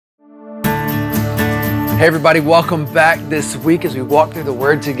Hey everybody, welcome back this week as we walk through the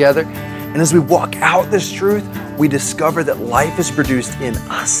Word together. And as we walk out this truth, we discover that life is produced in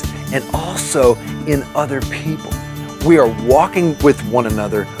us and also in other people. We are walking with one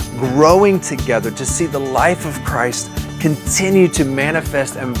another, growing together to see the life of Christ continue to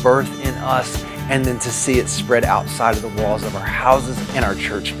manifest and birth in us, and then to see it spread outside of the walls of our houses and our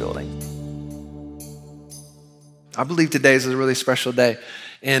church building. I believe today is a really special day.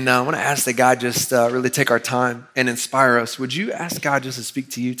 And I want to ask that God just really take our time and inspire us. Would you ask God just to speak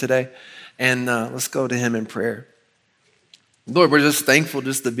to you today? And let's go to him in prayer. Lord, we're just thankful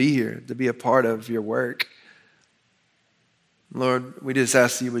just to be here, to be a part of your work. Lord, we just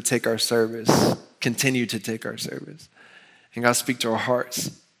ask that you would take our service, continue to take our service. And God, speak to our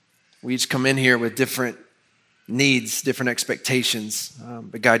hearts. We each come in here with different needs, different expectations.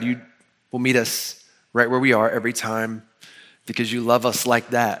 But God, you will meet us right where we are every time, because you love us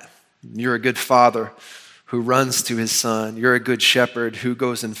like that. You're a good father who runs to his son. You're a good shepherd who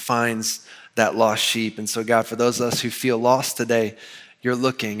goes and finds that lost sheep. And so God, for those of us who feel lost today, you're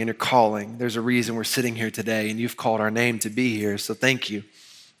looking and you're calling. There's a reason we're sitting here today, and you've called our name to be here. So thank you.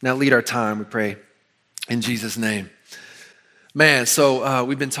 Now lead our time, we pray, in Jesus' name. Man, so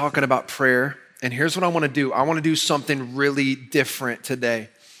we've been talking about prayer, and here's what I want to do. I want to do something really different today.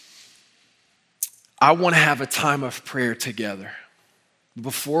 I want to have a time of prayer together.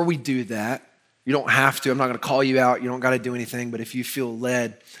 Before we do that, you don't have to. I'm not going to call you out. You don't got to do anything. But if you feel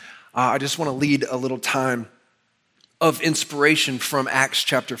led, I just want to lead a little time of inspiration from Acts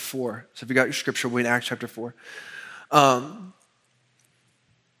chapter 4. So if you got your scripture, we're in Acts chapter 4. But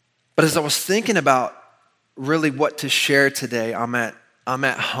as I was thinking about really what to share today, I'm at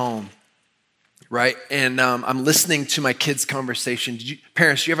home. Right? And I'm listening to my kids' conversation.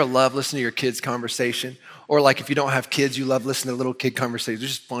 Parents, do you ever love listening to your kids' conversation? Or like if you don't have kids, you love listening to little kid conversations.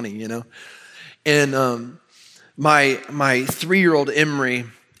 It's just funny, you know? And my 3-year-old Emery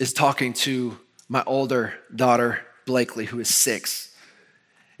is talking to my older daughter, Blakely, who is 6.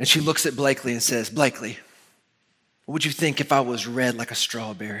 And she looks at Blakely and says, "Blakely, what would you think if I was red like a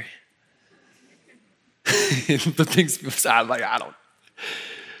strawberry?" The things people say, I'm like, I don't.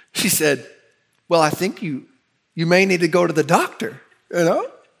 She said, "Well, I think you may need to go to the doctor, you know?"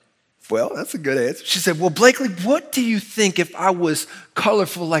 Well, that's a good answer. She said, "Well, Blakely, what do you think if I was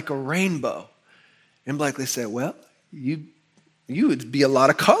colorful like a rainbow?" And Blakely said, "Well, you would be a lot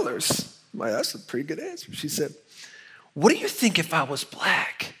of colors." I'm like, that's a pretty good answer. She said, "What do you think if I was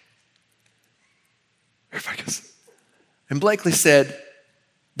black?" And Blakely said,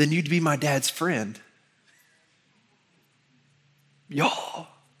 "Then you'd be my dad's friend." Y'all.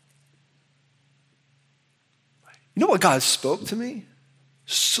 You know what God spoke to me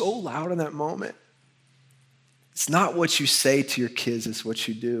so loud in that moment? It's not what you say to your kids, it's what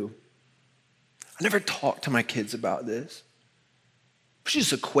you do. I never talked to my kids about this. She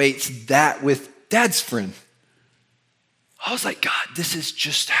just equates that with dad's friend. I was like, God, this is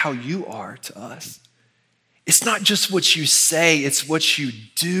just how you are to us. It's not just what you say, it's what you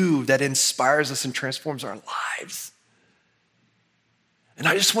do that inspires us and transforms our lives. And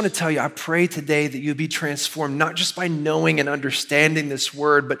I just want to tell you, I pray today that you'll be transformed, not just by knowing and understanding this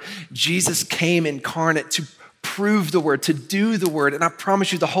word, but Jesus came incarnate to prove the word, to do the word. And I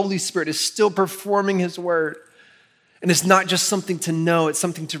promise you, the Holy Spirit is still performing his word. And it's not just something to know, it's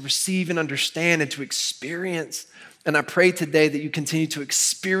something to receive and understand and to experience. And I pray today that you continue to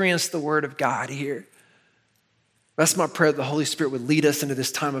experience the word of God here. That's my prayer, that the Holy Spirit would lead us into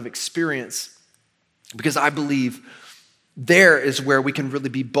this time of experience, because I believe there is where we can really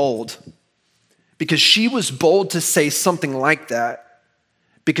be bold, because she was bold to say something like that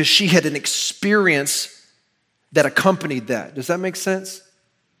because she had an experience that accompanied that. Does that make sense?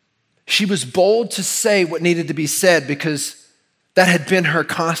 She was bold to say what needed to be said because that had been her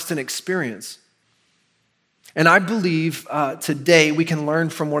constant experience. And I believe today we can learn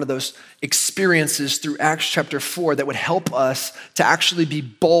from one of those experiences through Acts chapter 4 that would help us to actually be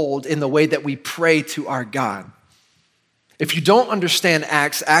bold in the way that we pray to our God. If you don't understand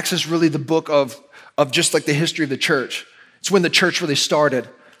Acts, Acts is really the book of just like the history of the church. It's when the church really started.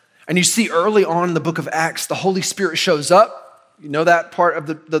 And you see early on in the book of Acts, the Holy Spirit shows up. You know that part of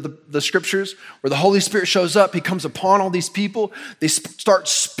the scriptures where the Holy Spirit shows up, he comes upon all these people. They start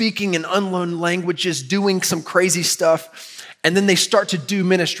speaking in unknown languages, doing some crazy stuff. And then they start to do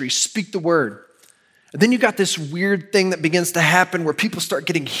ministry, speak the word. And then you got this weird thing that begins to happen where people start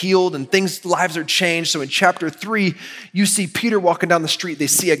getting healed and lives are changed. So in chapter 3, you see Peter walking down the street. They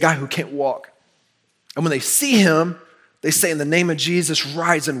see a guy who can't walk. And when they see him, they say, "In the name of Jesus,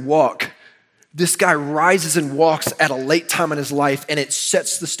 rise and walk." This guy rises and walks at a late time in his life, and it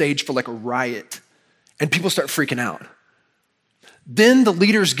sets the stage for like a riot. and people start freaking out. Then the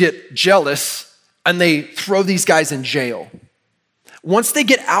leaders get jealous and they throw these guys in jail. Once they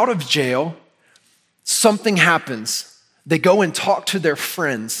get out of jail, something happens. They go and talk to their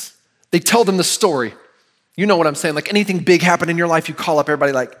friends. They tell them the story. You know what I'm saying? Like anything big happen in your life, you call up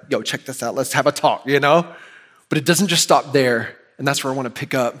everybody like, yo, check this out. Let's have a talk, you know? But it doesn't just stop there. And that's where I want to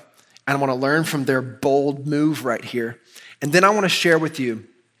pick up. And I want to learn from their bold move right here. And then I want to share with you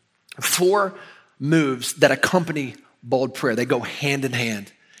 4 moves that accompany bold prayer. They go hand in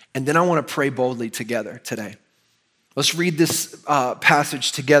hand. And then I want to pray boldly together today. Let's read this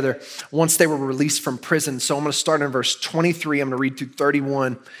passage together once they were released from prison. So I'm going to start in verse 23. I'm going to read through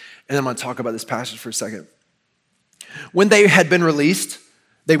 31, and then I'm going to talk about this passage for a second. When they had been released,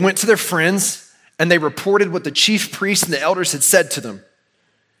 they went to their friends, and they reported what the chief priests and the elders had said to them.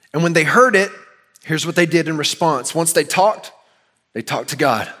 And when they heard it, here's what they did in response. Once they talked to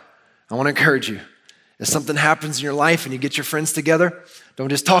God. I want to encourage you. If something happens in your life and you get your friends together, don't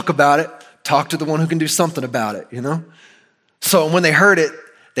just talk about it. Talk to the one who can do something about it, you know? So when they heard it,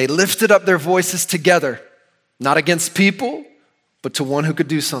 they lifted up their voices together, not against people, but to one who could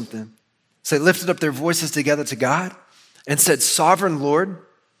do something. So they lifted up their voices together to God and said, Sovereign Lord,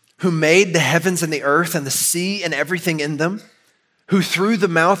 who made the heavens and the earth and the sea and everything in them, who through the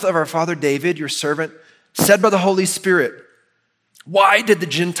mouth of our father David, your servant, said by the Holy Spirit, why did the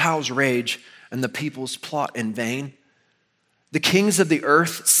Gentiles rage and the peoples plot in vain? The kings of the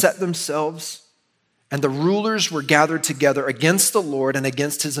earth set themselves, and the rulers were gathered together against the Lord and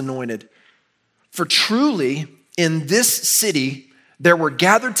against his anointed. For truly in this city there were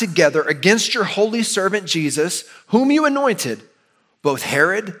gathered together against your holy servant Jesus, whom you anointed, both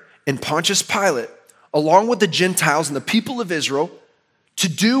Herod and Pontius Pilate, along with the Gentiles and the people of Israel, to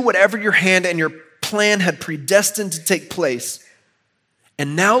do whatever your hand and your plan had predestined to take place.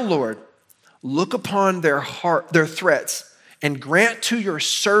 And now, Lord, look upon their threats, and grant to your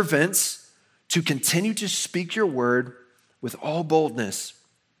servants to continue to speak your word with all boldness,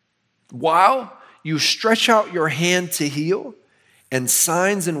 while you stretch out your hand to heal, and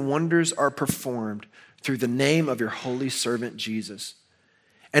signs and wonders are performed through the name of your holy servant Jesus.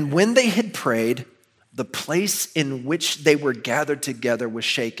 And when they had prayed, the place in which they were gathered together was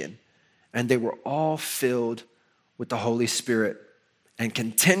shaken, and they were all filled with the Holy Spirit, and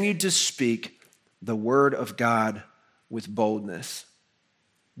continued to speak the word of God with boldness.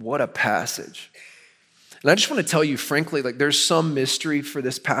 What a passage. And I just want to tell you, frankly, like there's some mystery for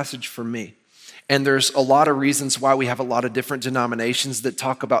this passage for me. And there's a lot of reasons why we have a lot of different denominations that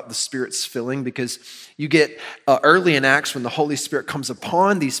talk about the Spirit's filling, because you get early in Acts when the Holy Spirit comes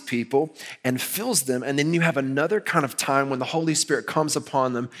upon these people and fills them, and then you have another kind of time when the Holy Spirit comes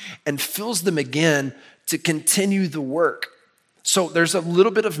upon them and fills them again to continue the work. So there's a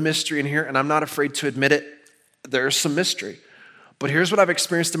little bit of mystery in here, and I'm not afraid to admit it. There's some mystery. But here's what I've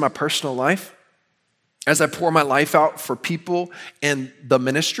experienced in my personal life. As I pour my life out for people and the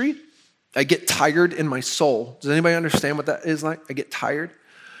ministry, I get tired in my soul. Does anybody understand what that is like? I get tired.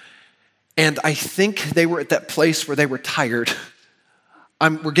 And I think they were at that place where they were tired.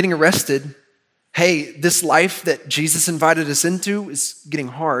 We're getting arrested. Hey, this life that Jesus invited us into is getting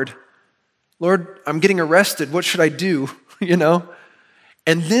hard. Lord, I'm getting arrested. What should I do? You know?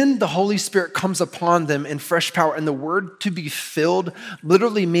 And then the Holy Spirit comes upon them in fresh power. And the word to be filled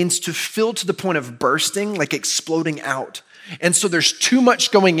literally means to fill to the point of bursting, like exploding out. And so there's too much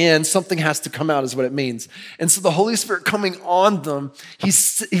going in, something has to come out is what it means. And so the Holy Spirit coming on them,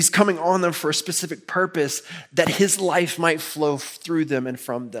 he's coming on them for a specific purpose, that his life might flow through them and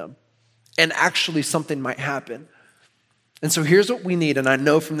from them. And actually something might happen. And so here's what we need, and I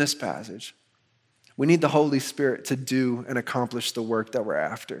know from this passage, we need the Holy Spirit to do and accomplish the work that we're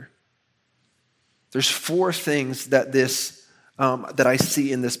after. There's 4 things that that I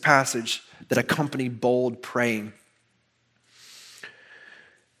see in this passage that accompany bold praying.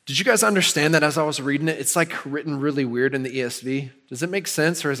 Did you guys understand that as I was reading it? It's like written really weird in the ESV. Does it make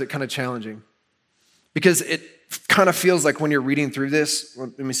sense, or is it kind of challenging? Because it kind of feels like when you're reading through this,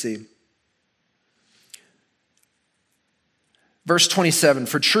 let me see. Verse 27,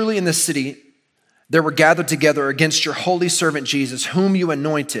 for truly in this city there were gathered together against your holy servant Jesus, whom you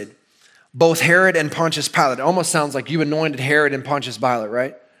anointed, both Herod and Pontius Pilate. It almost sounds like you anointed Herod and Pontius Pilate,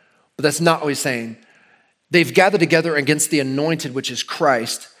 right? But that's not what he's saying. They've gathered together against the anointed, which is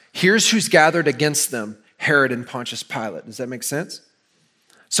Christ. Here's who's gathered against them, Herod and Pontius Pilate. Does that make sense?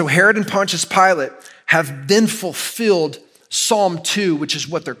 So Herod and Pontius Pilate have then fulfilled Psalm 2, which is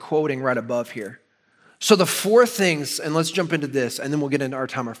what they're quoting right above here. So the 4 things, and let's jump into this, and then we'll get into our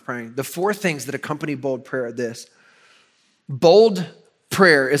time of praying. The 4 things that accompany bold prayer are this. Bold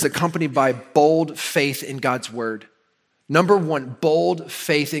prayer is accompanied by bold faith in God's word. Number one, bold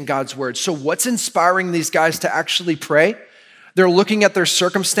faith in God's word. So what's inspiring these guys to actually pray? They're looking at their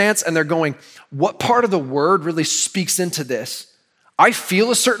circumstance and they're going, what part of the word really speaks into this? I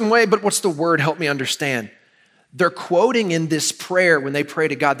feel a certain way, but what's the word help me understand? They're quoting in this prayer, when they pray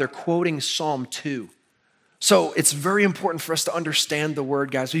to God, they're quoting Psalm 2. So it's very important for us to understand the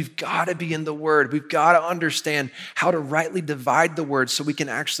word, guys. We've got to be in the word. We've got to understand how to rightly divide the word so we can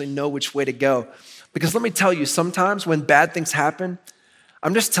actually know which way to go. Because let me tell you, sometimes when bad things happen,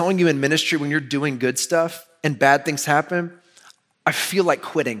 I'm just telling you in ministry, when you're doing good stuff and bad things happen, I feel like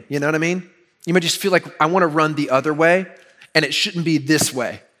quitting. You know what I mean? You might just feel like I want to run the other way and it shouldn't be this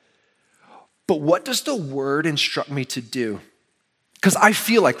way. But what does the word instruct me to do? Because I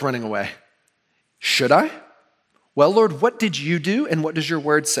feel like running away. Should I? Well, Lord, what did you do and what does your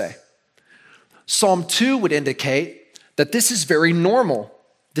word say? Psalm 2 would indicate that this is very normal.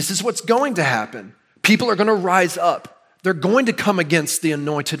 This is what's going to happen. People are going to rise up. They're going to come against the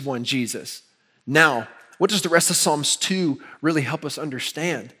anointed one, Jesus. Now, what does the rest of Psalms 2 really help us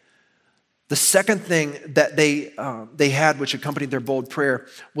understand? The second thing that they had, which accompanied their bold prayer,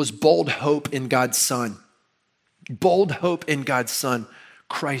 was bold hope in God's Son. Bold hope in God's Son,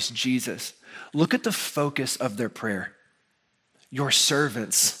 Christ Jesus. Look at the focus of their prayer. Your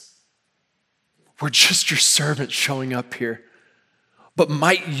servants. We're just your servants showing up here. But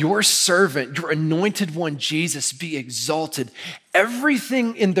might your servant, your anointed one, Jesus, be exalted.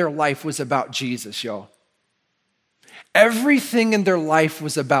 Everything in their life was about Jesus, y'all. Everything in their life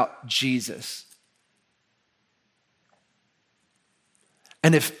was about Jesus.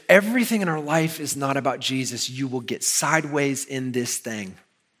 And if everything in our life is not about Jesus, you will get sideways in this thing.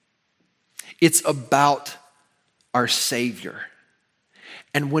 It's about our Savior.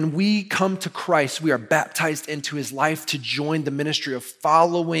 And when we come to Christ, we are baptized into his life to join the ministry of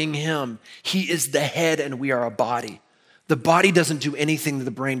following him. He is the head and we are a body. The body doesn't do anything that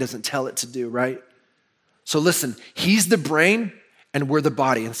the brain doesn't tell it to do, right? So listen, he's the brain and we're the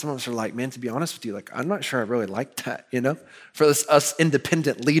body. And some of us are like, man, to be honest with you, like, I'm not sure I really like that, For us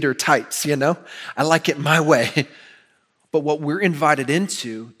independent leader types, I like it my way. But what we're invited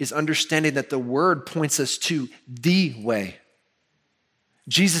into is understanding that the word points us to the way.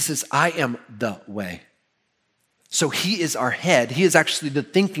 Jesus says, I am the way. So he is our head. He is actually the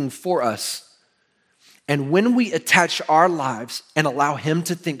thinking for us. And when we attach our lives and allow him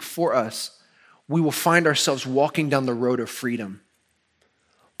to think for us, we will find ourselves walking down the road of freedom.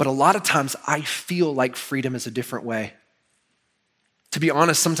 But a lot of times I feel like freedom is a different way. To be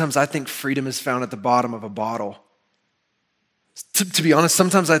honest, sometimes I think freedom is found at the bottom of a bottle. To be honest,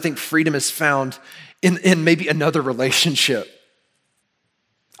 sometimes I think freedom is found in maybe another relationship.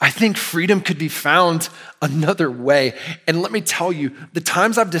 I think freedom could be found another way. And let me tell you, the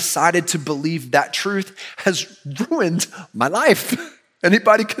times I've decided to believe that truth has ruined my life.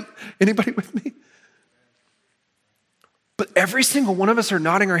 Anybody with me? But every single one of us are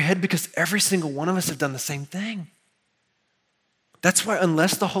nodding our head because every single one of us have done the same thing. That's why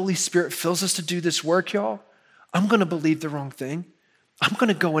unless the Holy Spirit fills us to do this work, y'all, I'm going to believe the wrong thing. I'm going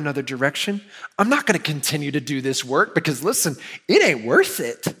to go another direction. I'm not going to continue to do this work because listen, it ain't worth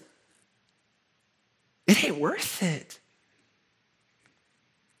it. It ain't worth it.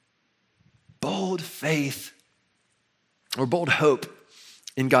 Bold faith or bold hope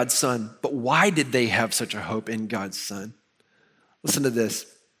in God's Son. But why did they have such a hope in God's Son? Listen to this.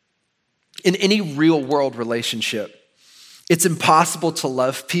 In any real world relationship, it's impossible to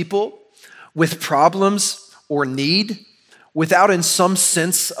love people with problems or need without in some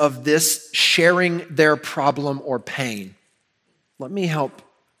sense of this sharing their problem or pain. Let me help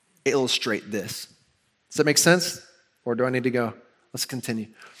illustrate this. Does that make sense? Or do I need to go? Let's continue.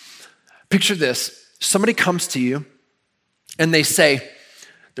 Picture this. Somebody comes to you and they say,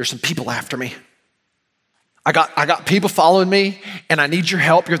 there's some people after me. I got people following me and I need your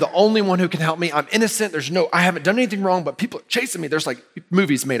help. You're the only one who can help me. I'm innocent. I haven't done anything wrong, but people are chasing me. There's like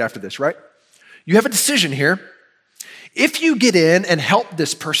movies made after this, right? You have a decision here. If you get in and help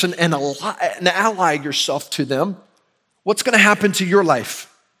this person and ally yourself to them, what's going to happen to your life?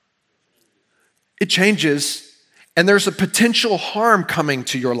 It changes, and there's a potential harm coming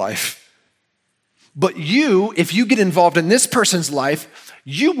to your life. But if you get involved in this person's life,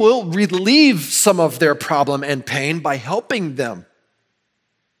 you will relieve some of their problem and pain by helping them.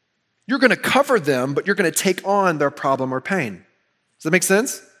 You're going to cover them, but you're going to take on their problem or pain. Does that make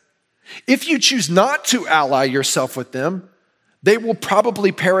sense? If you choose not to ally yourself with them, they will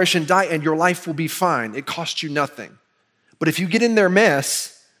probably perish and die and your life will be fine. It costs you nothing. But if you get in their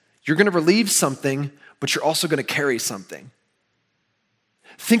mess, you're going to relieve something, but you're also going to carry something.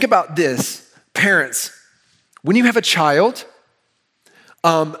 Think about this, parents. When you have a child,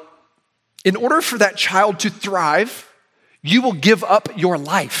 in order for that child to thrive, you will give up your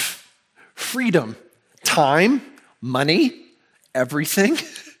life, freedom, time, money, everything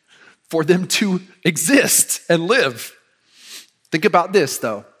for them to exist and live. Think about this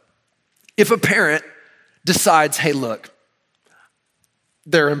though. If a parent decides, hey, look,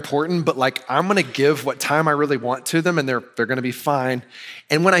 they're important, but like I'm gonna give what time I really want to them and they're gonna be fine.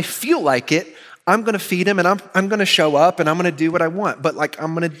 And when I feel like it, I'm gonna feed them and I'm gonna show up and I'm gonna do what I want, but like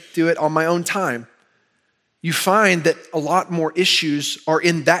I'm gonna do it on my own time. You find that a lot more issues are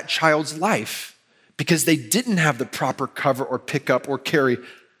in that child's life because they didn't have the proper cover or pickup or carry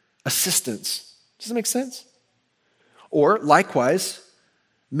assistance. Does that make sense? Or likewise,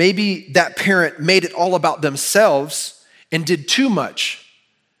 maybe that parent made it all about themselves and did too much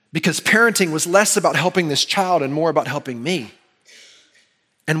because parenting was less about helping this child and more about helping me.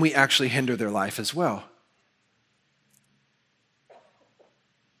 And we actually hinder their life as well.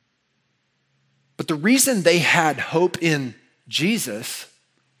 But the reason they had hope in Jesus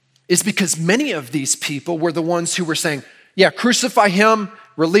is because many of these people were the ones who were saying, yeah, crucify him,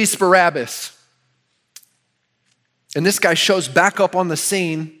 release Barabbas. And this guy shows back up on the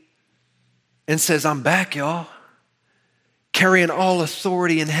scene and says, I'm back, y'all, carrying all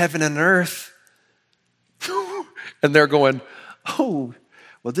authority in heaven and earth. And they're going, oh,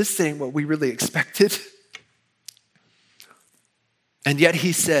 well, this ain't what we really expected. And yet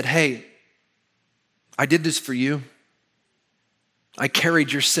he said, hey, I did this for you. I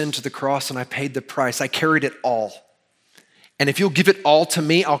carried your sin to the cross and I paid the price. I carried it all. And if you'll give it all to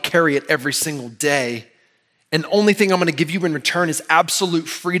me, I'll carry it every single day. And the only thing I'm gonna give you in return is absolute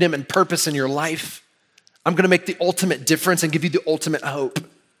freedom and purpose in your life. I'm gonna make the ultimate difference and give you the ultimate hope.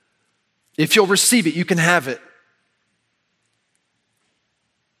 If you'll receive it, you can have it.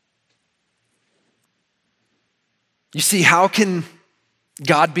 You see, how can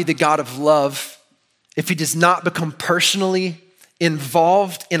God be the God of love if he does not become personally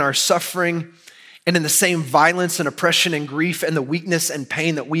involved in our suffering and in the same violence and oppression and grief and the weakness and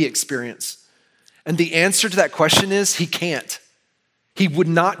pain that we experience? And the answer to that question is he can't. He would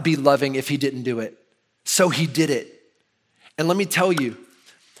not be loving if he didn't do it. So he did it. And let me tell you,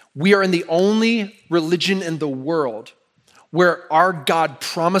 we are in the only religion in the world where our God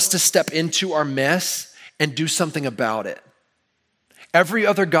promised to step into our mess and do something about it. Every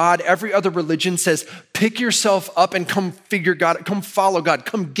other God, every other religion says, pick yourself up and come figure God, come follow God,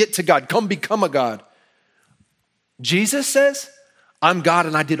 come get to God, come become a God. Jesus says, I'm God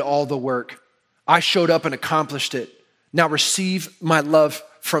and I did all the work. I showed up and accomplished it. Now receive my love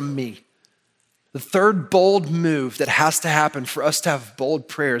from me. The third bold move that has to happen for us to have bold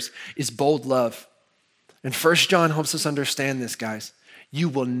prayers is bold love. And 1 John helps us understand this, guys. You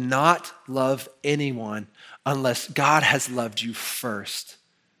will not love anyone unless God has loved you first.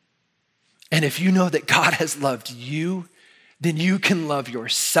 And if you know that God has loved you, then you can love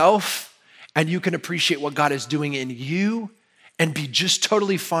yourself and you can appreciate what God is doing in you and be just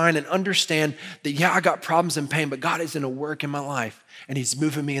totally fine and understand that, yeah, I got problems and pain, but God is in a work in my life and he's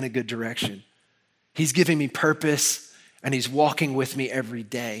moving me in a good direction. He's giving me purpose and he's walking with me every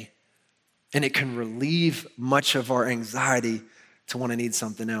day. And it can relieve much of our anxiety to want to need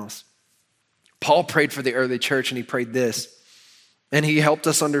something else. Paul prayed for the early church and he prayed this. And he helped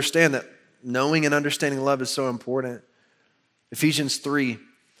us understand that knowing and understanding love is so important. Ephesians 3,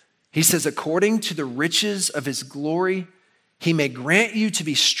 he says, according to the riches of his glory, he may grant you to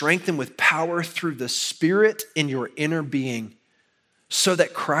be strengthened with power through the Spirit in your inner being, so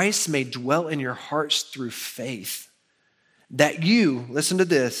that Christ may dwell in your hearts through faith. That you, listen to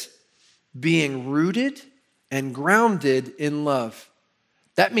this, being rooted and grounded in love.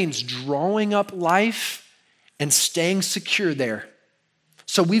 That means drawing up life and staying secure there.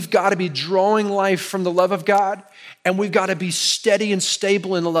 So we've got to be drawing life from the love of God, and we've got to be steady and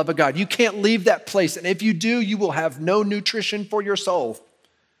stable in the love of God. You can't leave that place, and if you do, you will have no nutrition for your soul.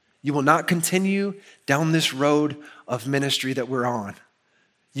 You will not continue down this road of ministry that we're on.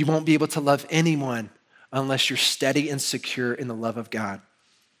 You won't be able to love anyone unless you're steady and secure in the love of God.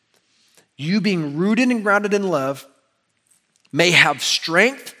 You being rooted and grounded in love may have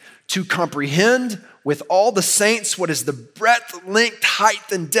strength to comprehend with all the saints what is the breadth, length,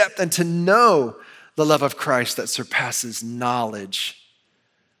 height, and depth, and to know the love of Christ that surpasses knowledge,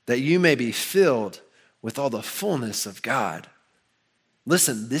 that you may be filled with all the fullness of God.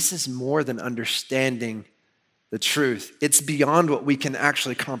 Listen, this is more than understanding the truth. It's beyond what we can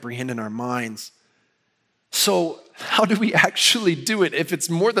actually comprehend in our minds. So how do we actually do it? If it's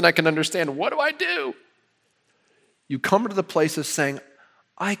more than I can understand, what do I do? You come to the place of saying,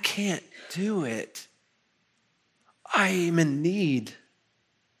 I can't do it. I am in need.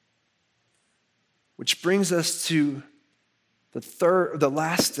 Which brings us to the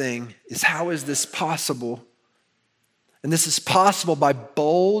last thing is, how is this possible? And this is possible by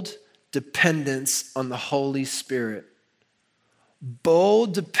bold dependence on the Holy Spirit.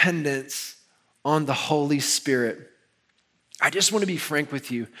 Bold dependence on the Holy Spirit. I just want to be frank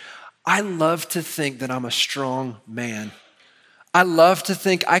with you. I love to think that I'm a strong man. I love to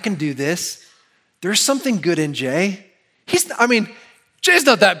think I can do this. There's something good in Jay. Jay's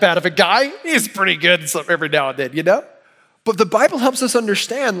not that bad of a guy. He's pretty good every now and then, you know? But the Bible helps us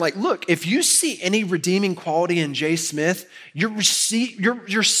understand, look, if you see any redeeming quality in Jay Smith, you're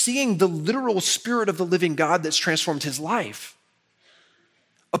seeing the literal Spirit of the living God that's transformed his life.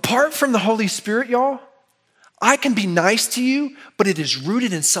 Apart from the Holy Spirit, y'all, I can be nice to you, but it is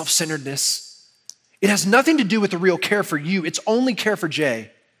rooted in self-centeredness. It has nothing to do with the real care for you. It's only care for Jay.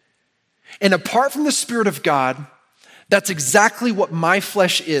 And apart from the Spirit of God, that's exactly what my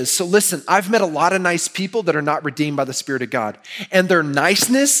flesh is. So listen, I've met a lot of nice people that are not redeemed by the Spirit of God, and their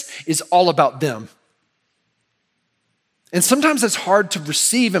niceness is all about them. And sometimes it's hard to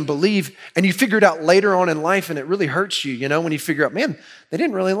receive and believe, and you figure it out later on in life, and it really hurts you, when you figure out, man, they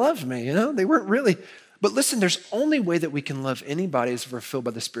didn't really love me, they weren't really. But listen, there's only way that we can love anybody is if we're filled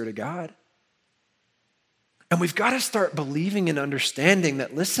by the Spirit of God. And we've got to start believing and understanding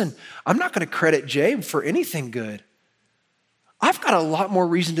that, listen, I'm not going to credit Jay for anything good. I've got a lot more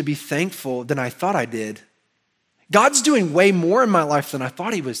reason to be thankful than I thought I did. God's doing way more in my life than I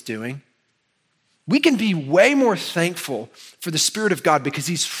thought he was doing. We can be way more thankful for the Spirit of God because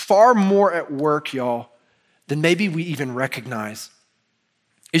he's far more at work, y'all, than maybe we even recognize.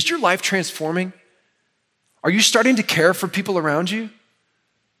 Is your life transforming? Are you starting to care for people around you?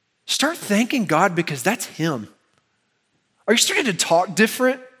 Start thanking God because that's him. Are you starting to talk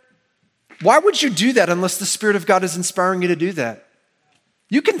different? Why would you do that unless the Spirit of God is inspiring you to do that?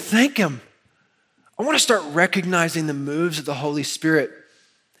 You can thank him. I want to start recognizing the moves of the Holy Spirit.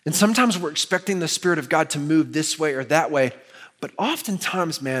 And sometimes we're expecting the Spirit of God to move this way or that way. But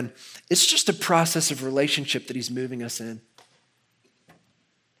oftentimes, man, it's just a process of relationship that he's moving us in.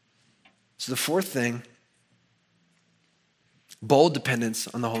 So the fourth thing, bold dependence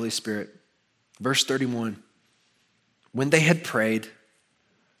on the Holy Spirit. Verse 31, when they had prayed,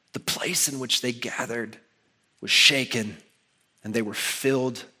 the place in which they gathered was shaken, and they were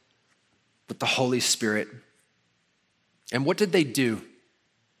filled with the Holy Spirit. And what did they do?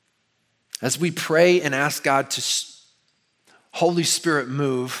 As we pray and ask God to Holy Spirit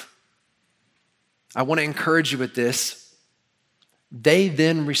move, I want to encourage you with this. They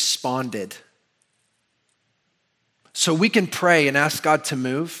then responded. So we can pray and ask God to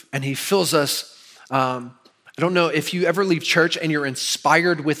move, and he fills us. I don't know if you ever leave church and you're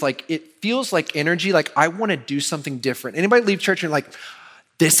inspired with it feels like energy, I want to do something different. Anybody leave church and you're like,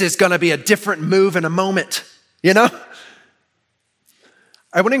 this is going to be a different move in a moment, I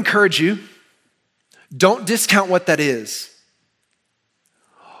want to encourage you, don't discount what that is,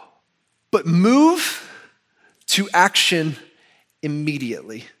 but move to action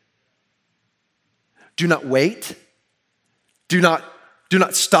immediately. Do not wait. Do not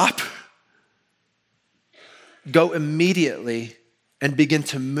stop. Go immediately and begin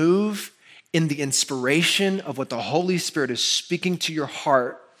to move in the inspiration of what the Holy Spirit is speaking to your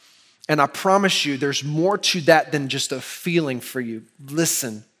heart. And I promise you, there's more to that than just a feeling for you.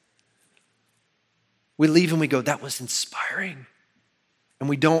 Listen. We leave and we go, that was inspiring. And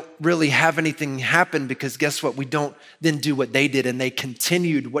we don't really have anything happen because guess what? We don't then do what they did, and they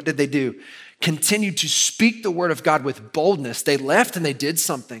continued. What did they do? Continued to speak the word of God with boldness. They left and they did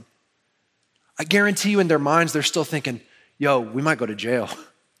something. I guarantee you in their minds, they're still thinking, yo, we might go to jail.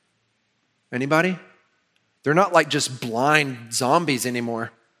 Anybody? They're not just blind zombies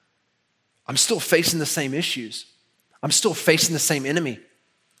anymore. I'm still facing the same issues. I'm still facing the same enemy.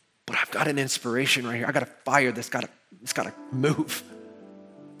 But I've got an inspiration right here. I got a fire that's got to move.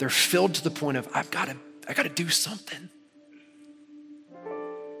 They're filled to the point of, I got to do something.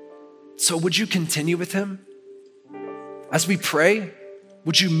 So would you continue with him? As we pray,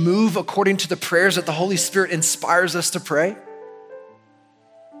 would you move according to the prayers that the Holy Spirit inspires us to pray?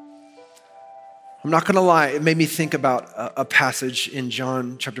 I'm not gonna lie, it made me think about a passage in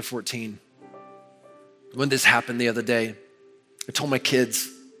John chapter 14. When this happened the other day, I told my kids,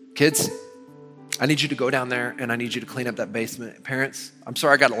 I need you to go down there and I need you to clean up that basement. Parents, I'm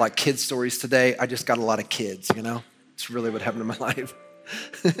sorry I got a lot of kids stories today. I just got a lot of kids, It's really what happened in my life.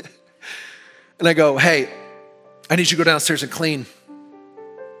 And I go, hey, I need you to go downstairs and clean.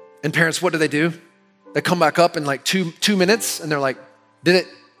 And parents, what do? They come back up in 2 minutes and they're like, Did it?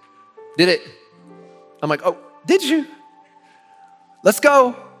 Did it? I'm like, oh, did you? Let's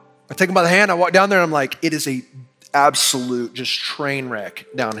go. I take him by the hand. I walk down there and I'm like, it is a absolute just train wreck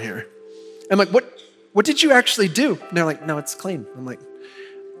down here. I'm like, what did you actually do? And they're like, no, it's clean. I'm like,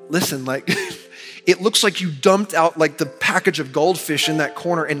 listen, like, it looks like you dumped out like the package of goldfish in that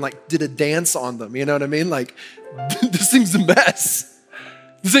corner and like did a dance on them. You know what I mean? Like, this thing's a mess.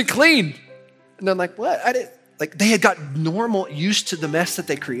 This ain't clean. And I'm like, what? Like they had got normal used to the mess that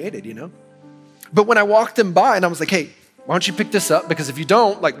they created, you know? But when I walked them by and I was like, hey, why don't you pick this up? Because if you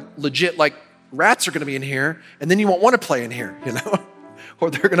don't, like legit, like rats are gonna be in here and then you won't wanna play in here, you know?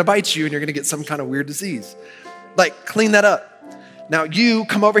 Or they're gonna bite you and you're gonna get some kind of weird disease. Like clean that up. Now you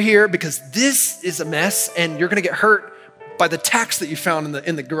come over here because this is a mess and you're gonna get hurt by the tacks that you found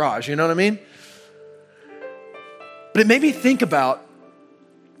in the garage, you know what I mean? But it made me think about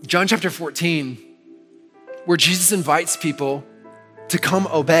John chapter 14, where Jesus invites people to come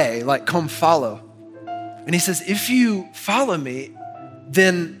obey, like come follow. And he says, if you follow me,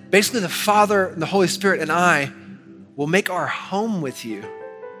 then basically the Father and the Holy Spirit and I will make our home with you.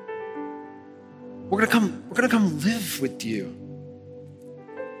 We're gonna come live with you.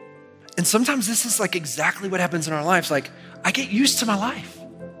 And sometimes this is like exactly what happens in our lives. Like I get used to my life.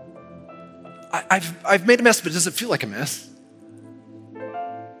 I've made a mess, but it doesn't feel like a mess.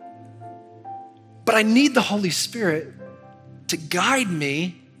 But I need the Holy Spirit to guide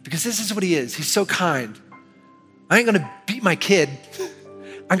me because this is what he is. He's so kind. I ain't gonna beat my kid.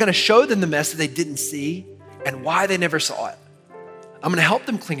 I'm gonna show them the mess that they didn't see and why they never saw it. I'm gonna help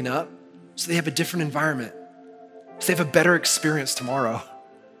them clean up so they have a different environment, so they have a better experience tomorrow.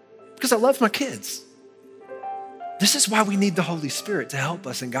 Because I love my kids. This is why we need the Holy Spirit to help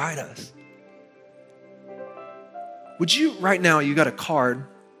us and guide us. Would you, right now, you got a card,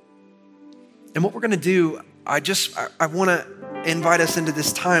 and what we're gonna do, I wanna invite us into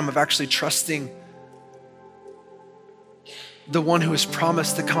this time of actually trusting the one who has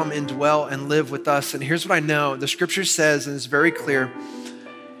promised to come and dwell and live with us. And here's what I know. The scripture says, and it's very clear,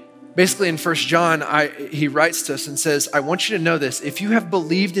 basically in 1 John, he writes to us and says, I want you to know this. If you have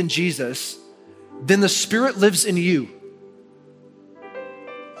believed in Jesus, then the Spirit lives in you.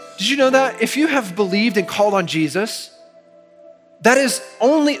 Did you know that? If you have believed and called on Jesus, that is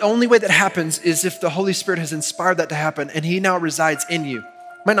only way that happens is if the Holy Spirit has inspired that to happen and he now resides in you.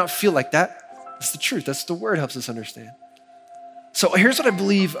 Might not feel like that. That's the truth. That's the word helps us understand. So here's what I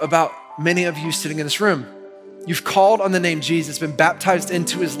believe about many of you sitting in this room. You've called on the name Jesus, been baptized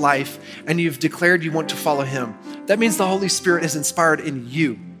into his life, and you've declared you want to follow him. That means the Holy Spirit is inspired in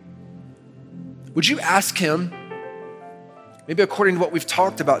you. Would you ask him, maybe according to what we've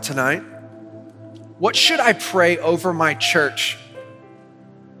talked about tonight, what should I pray over my church?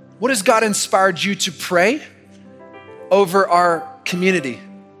 What has God inspired you to pray over our community?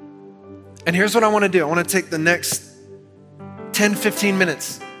 And here's what I want to do. I want to take the next 10, 15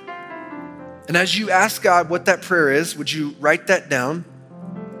 minutes. And as you ask God what that prayer is, would you write that down?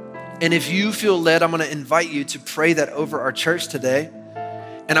 And if you feel led, I'm going to invite you to pray that over our church today.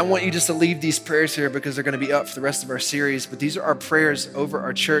 And I want you just to leave these prayers here because they're going to be up for the rest of our series. But these are our prayers over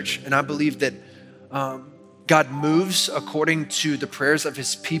our church. And I believe that God moves according to the prayers of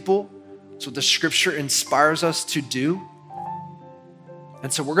his people. So the scripture inspires us to do.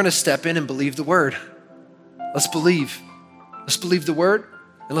 And so we're going to step in and believe the word. Let's believe. Let's believe the word.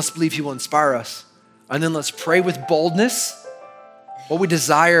 And let's believe he will inspire us. And then let's pray with boldness what we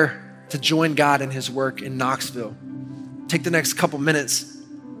desire to join God in his work in Knoxville. Take the next couple minutes.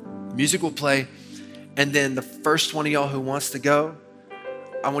 Music will play. And then the first one of y'all who wants to go,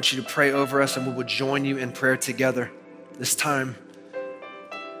 I want you to pray over us and we will join you in prayer together. This time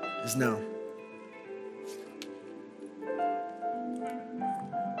is now.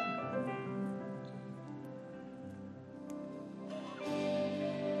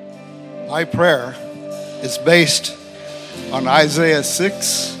 My prayer is based on Isaiah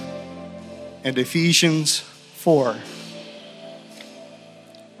 6 and Ephesians 4.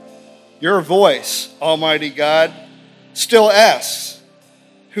 Your voice, Almighty God, still asks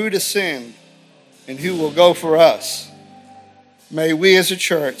who to send and who will go for us. May we as a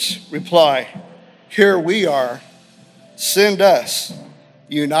church reply, here we are, send us,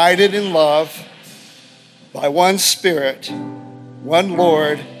 united in love, by one Spirit, one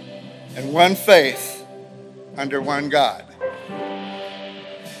Lord, and one faith under one God.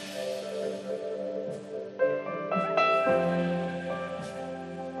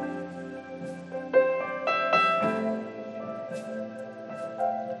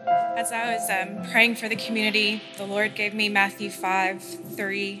 As I was praying for the community, the Lord gave me Matthew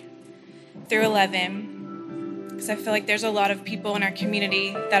 5:3 through 11. because I feel like there's a lot of people in our community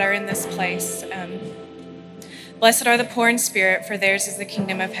that are in this place. Blessed are the poor in spirit, for theirs is the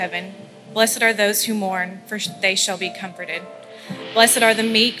kingdom of heaven. Blessed are those who mourn, for they shall be comforted. Blessed are the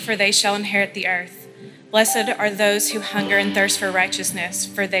meek, for they shall inherit the earth. Blessed are those who hunger and thirst for righteousness,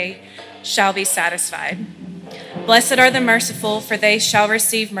 for they shall be satisfied. Blessed are the merciful, for they shall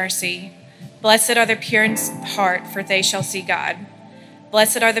receive mercy. Blessed are the pure in heart, for they shall see God.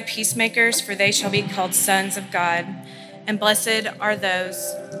 Blessed are the peacemakers, for they shall be called sons of God. And blessed are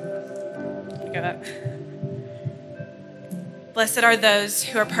those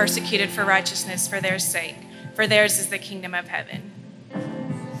who are persecuted for righteousness for their sake, for theirs is the kingdom of heaven.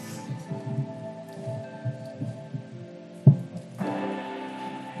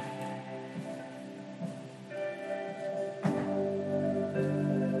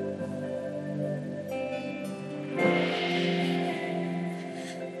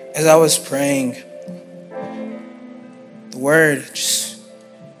 As I was praying, the word, just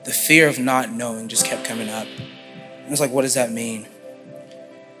the fear of not knowing just kept coming up. And it's like, what does that mean?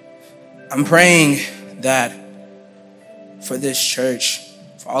 I'm praying that for this church,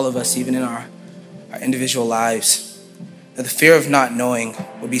 for all of us, even in our individual lives, that the fear of not knowing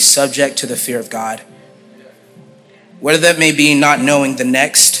will be subject to the fear of God. Whether that may be not knowing the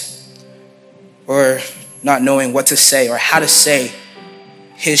next, or not knowing what to say or how to say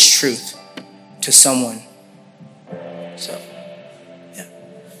His truth to someone. So, yeah.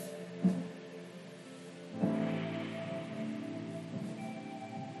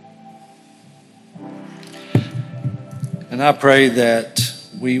 And I pray that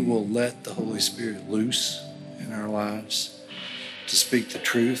we will let the Holy Spirit loose in our lives to speak the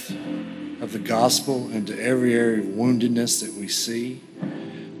truth of the gospel into every area of woundedness that we see,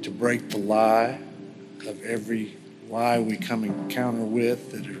 to break the lie of every lie we come encounter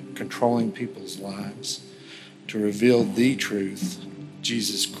with that are controlling people's lives, to reveal the truth,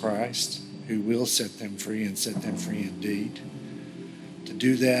 Jesus Christ, who will set them free and set them free indeed. To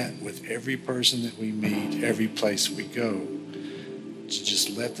do that with every person that we meet, every place we go, to just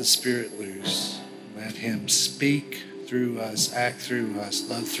let the Spirit loose, let Him speak through us, act through us,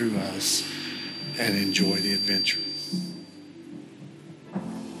 love through us, and enjoy the adventure.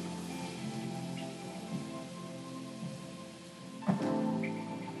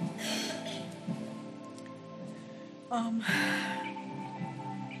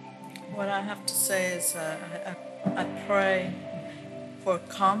 What I have to say is I pray for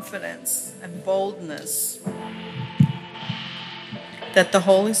confidence and boldness that the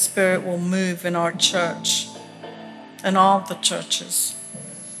Holy Spirit will move in our church and all the churches,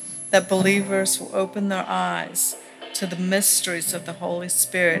 that believers will open their eyes to the mysteries of the Holy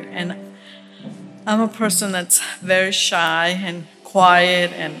Spirit. And I'm a person that's very shy and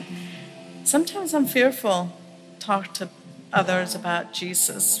quiet, and sometimes I'm fearful to talk to others about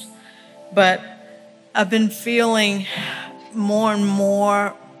Jesus. But I've been feeling more and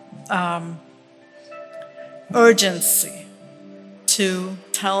more urgency to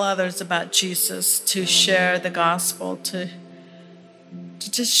tell others about Jesus, to share the gospel, to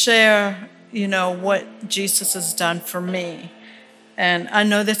just share, what Jesus has done for me. And I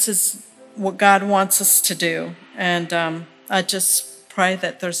know this is what God wants us to do. And I just pray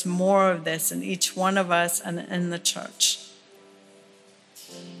that there's more of this in each one of us and in the church.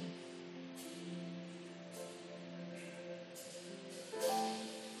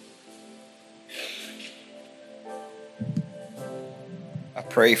 I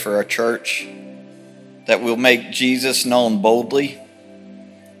pray for our church that we'll make Jesus known boldly,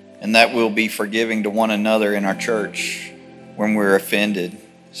 and that we'll be forgiving to one another in our church when we're offended,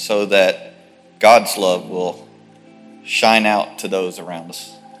 so that God's love will shine out to those around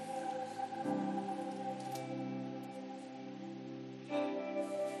us.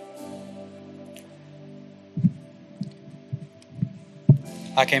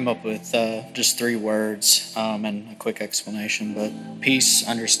 I came up with just 3 words and a quick explanation, but peace,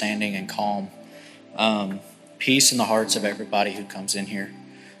 understanding, and calm. Peace in the hearts of everybody who comes in here,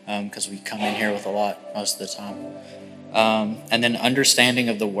 because we come in here with a lot most of the time. And then understanding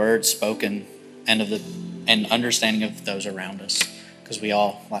of the words spoken and understanding of those around us, because we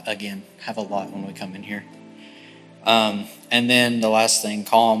all, again, have a lot when we come in here. And then the last thing,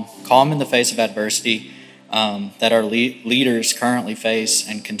 calm in the face of adversity that our leaders currently face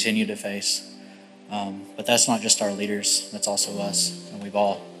and continue to face. But that's not just our leaders, that's also us. And we've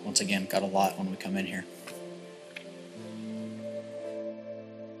all, once again, got a lot when we come in here.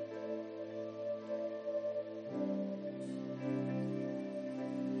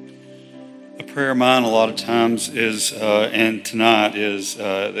 A prayer of mine a lot of times is, and tonight is,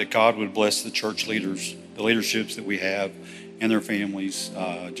 that God would bless the church leaders, the leaderships that we have and their families.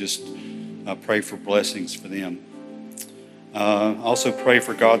 Pray for blessings for them. Also pray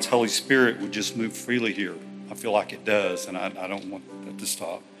for God's Holy Spirit would just move freely here. I feel like it does, and I don't want that to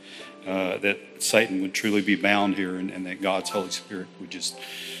stop. That Satan would truly be bound here, and that God's Holy Spirit would just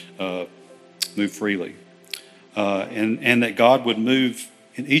move freely. And that God would move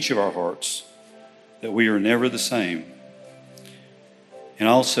in each of our hearts, that we are never the same. And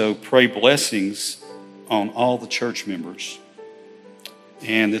also pray blessings on all the church members,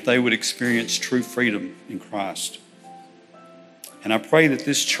 and that they would experience true freedom in Christ. And I pray that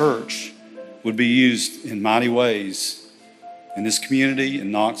this church would be used in mighty ways in this community,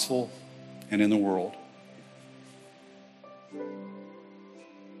 in Knoxville, and in the world.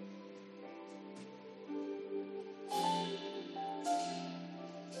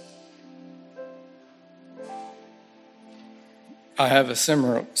 I have a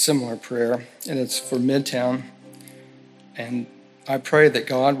similar prayer, and it's for Midtown. And I pray that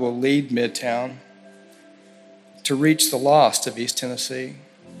God will lead Midtown to reach the lost of East Tennessee,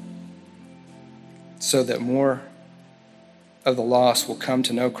 so that more of the lost will come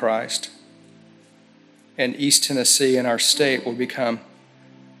to know Christ, and East Tennessee and our state will become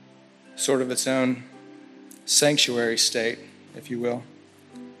sort of its own sanctuary state, if you will,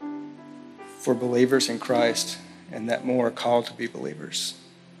 for believers in Christ, and that more are called to be believers.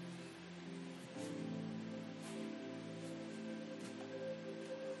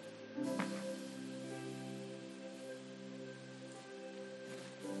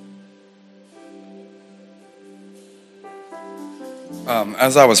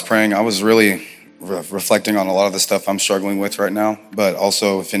 As I was praying, I was really reflecting on a lot of the stuff I'm struggling with right now, but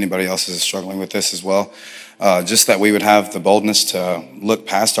also if anybody else is struggling with this as well, just that we would have the boldness to look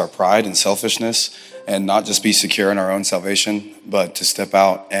past our pride and selfishness and not just be secure in our own salvation, but to step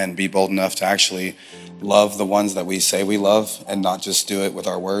out and be bold enough to actually love the ones that we say we love, and not just do it with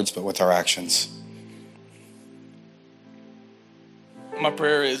our words, but with our actions. My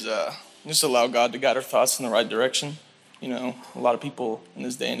prayer is just allow God to guide our thoughts in the right direction. You know, a lot of people in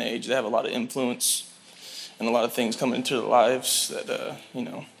this day and age, they have a lot of influence and a lot of things come into their lives that,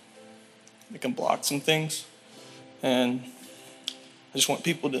 they can block some things. And I just want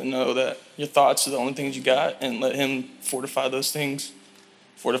people to know that your thoughts are the only things you got, and let Him fortify those things,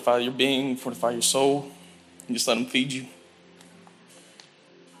 fortify your being, fortify your soul, and just let Him feed you.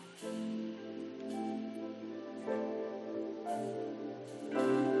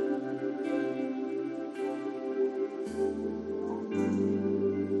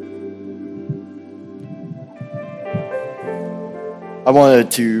 I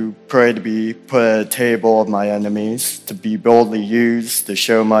wanted to pray to be put at a table of my enemies, to be boldly used, to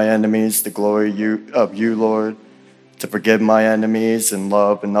show my enemies the glory of you, Lord, to forgive my enemies and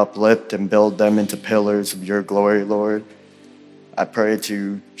love and uplift and build them into pillars of your glory, Lord. I pray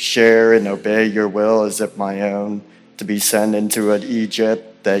to share and obey your will as if my own, to be sent into an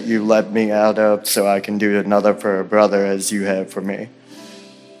Egypt that you led me out of, so I can do another for a brother as you have for me.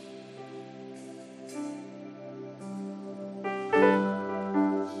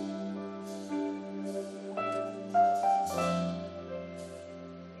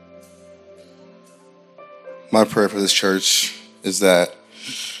 My prayer for this church is that,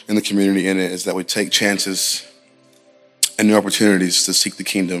 in the community in it, is that we take chances and new opportunities to seek the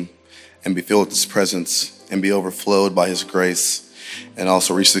kingdom and be filled with His presence and be overflowed by His grace, and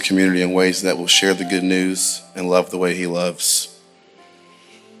also reach the community in ways that will share the good news and love the way He loves.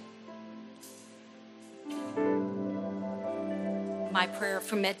 My prayer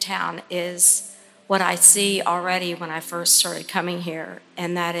for Midtown is what I see already when I first started coming here,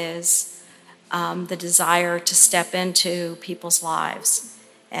 and that is the desire to step into people's lives.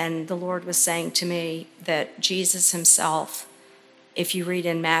 And the Lord was saying to me that Jesus Himself, if you read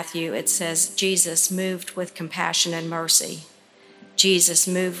in Matthew, it says, Jesus moved with compassion and mercy. Jesus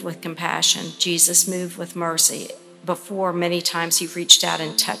moved with compassion. Jesus moved with mercy. Before, many times He reached out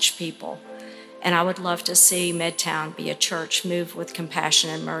and touched people. And I would love to see Midtown be a church moved with compassion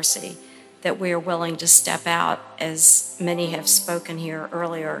and mercy, that we are willing to step out, as many have spoken here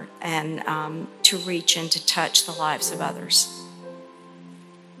earlier, and to reach and to touch the lives of others.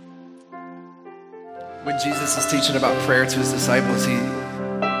 When Jesus is teaching about prayer to His disciples,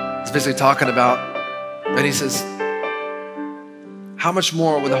 He's basically talking about, and He says, how much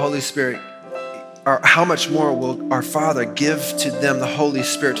more will the Holy Spirit, or how much more will our Father give to them the Holy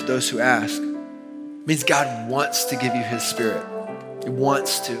Spirit to those who ask? It means God wants to give you His Spirit. He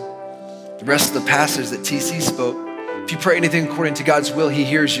wants to. The rest of the passage that TC spoke, if you pray anything according to God's will, He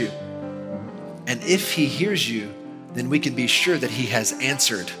hears you. And if He hears you, then we can be sure that He has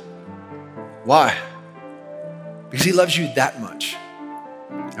answered. Why? because he loves you that much.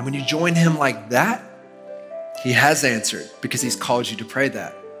 And when you join him like that, he has answered because he's called you to pray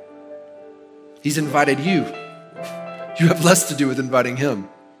that. He's invited you. You have less to do with inviting him.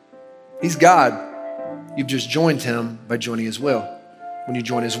 He's God. You've just joined him by joining his will. When you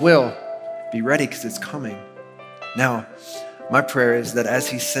join his will, be ready because it's coming. Now, my prayer is that as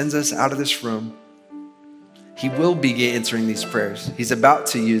he sends us out of this room, he will be answering these prayers. He's about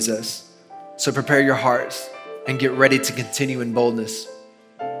to use us. So prepare your hearts and get ready to continue in boldness.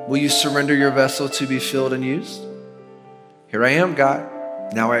 Will you surrender your vessel to be filled and used? Here I am,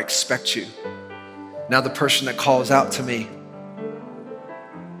 God. Now I expect you. Now the person that calls out to me,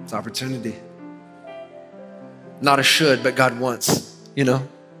 it's opportunity. Not a should, but God wants,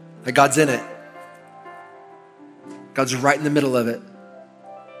 that God's in it. God's right in the middle of it.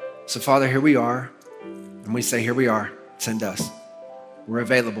 So Father, here we are. And we say, here we are, send us. We're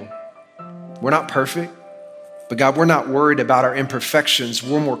available. We're not perfect, but God, we're not worried about our imperfections.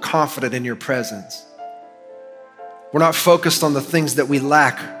 We're more confident in your presence. We're not focused on the things that we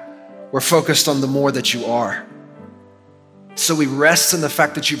lack. We're focused on the more that you are. So we rest in the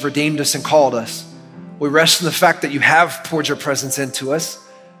fact that you've redeemed us and called us. We rest in the fact that you have poured your presence into us.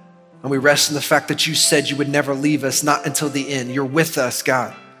 And we rest in the fact that you said you would never leave us, not until the end. You're with us,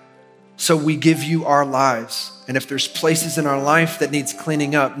 God. So we give you our lives. And if there's places in our life that needs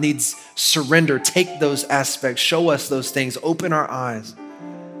cleaning up, needs surrender, take those aspects, show us those things, open our eyes,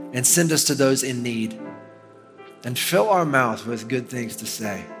 and send us to those in need. And fill our mouth with good things to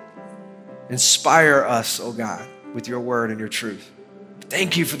say. Inspire us, oh God, with your word and your truth.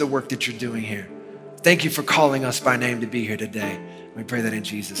 Thank you for the work that you're doing here. Thank you for calling us by name to be here today. We pray that in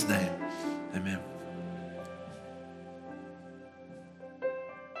Jesus' name. Amen.